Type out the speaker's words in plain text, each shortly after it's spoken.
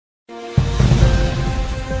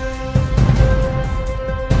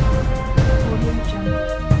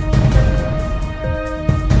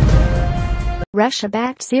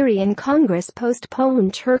Russia-backed Syrian Congress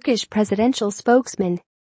postponed Turkish presidential spokesman.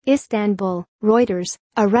 Istanbul, Reuters.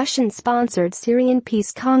 A Russian-sponsored Syrian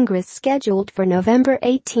peace congress scheduled for November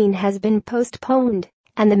 18 has been postponed,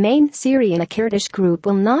 and the main Syrian Kurdish group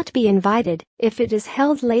will not be invited if it is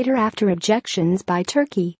held later after objections by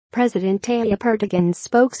Turkey, President Tayyip Erdogan's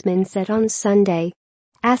spokesman said on Sunday.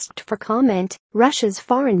 Asked for comment, Russia's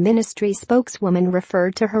foreign ministry spokeswoman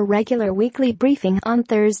referred to her regular weekly briefing on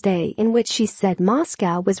Thursday in which she said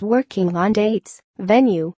Moscow was working on dates,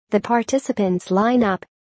 venue, the participants lineup.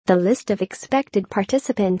 The list of expected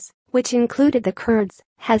participants, which included the Kurds,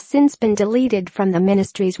 has since been deleted from the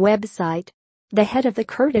ministry's website. The head of the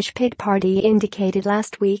Kurdish PID party indicated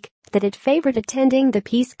last week that it favored attending the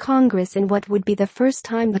Peace Congress in what would be the first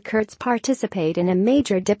time the Kurds participate in a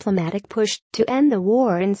major diplomatic push to end the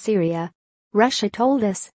war in Syria. Russia told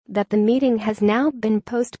us that the meeting has now been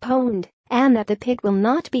postponed and that the PID will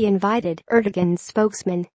not be invited, Erdogan's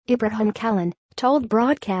spokesman, S.Yrian told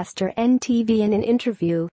broadcaster NTV in an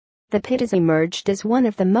interview. The PID has emerged as one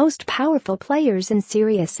of the most powerful players in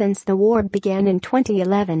Syria since the war began in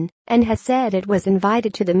 2011 and has said it was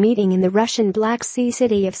invited to the meeting in the Russian Black Sea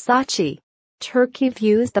city of Sochi. Turkey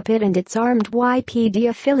views the PID and its armed YPG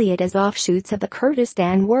affiliate as offshoots of the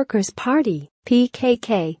Kurdistan Workers' Party,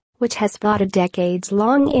 PKK, which has fought a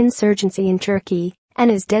decades-long insurgency in Turkey and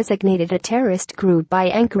is designated a terrorist group by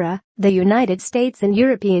Ankara, the United States and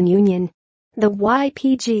European Union. The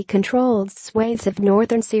YPG controls swathes of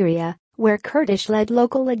northern Syria, where Kurdish-led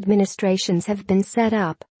local administrations have been set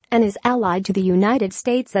up, and is allied to the United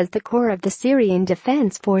States as the core of the Syrian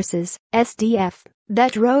Defense Forces, SDF,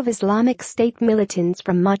 that drove Islamic State militants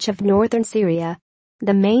from much of northern Syria.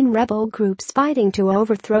 The main rebel groups fighting to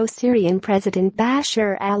overthrow Syrian President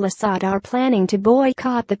Bashar al-Assad are planning to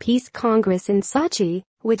boycott the Peace Congress in Sochi,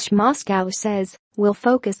 which Moscow says will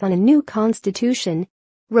focus on a new constitution.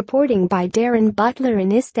 Reporting by Darren Butler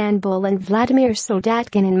in Istanbul and Vladimir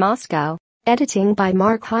Soldatkin in Moscow. Editing by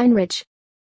Mark Heinrich.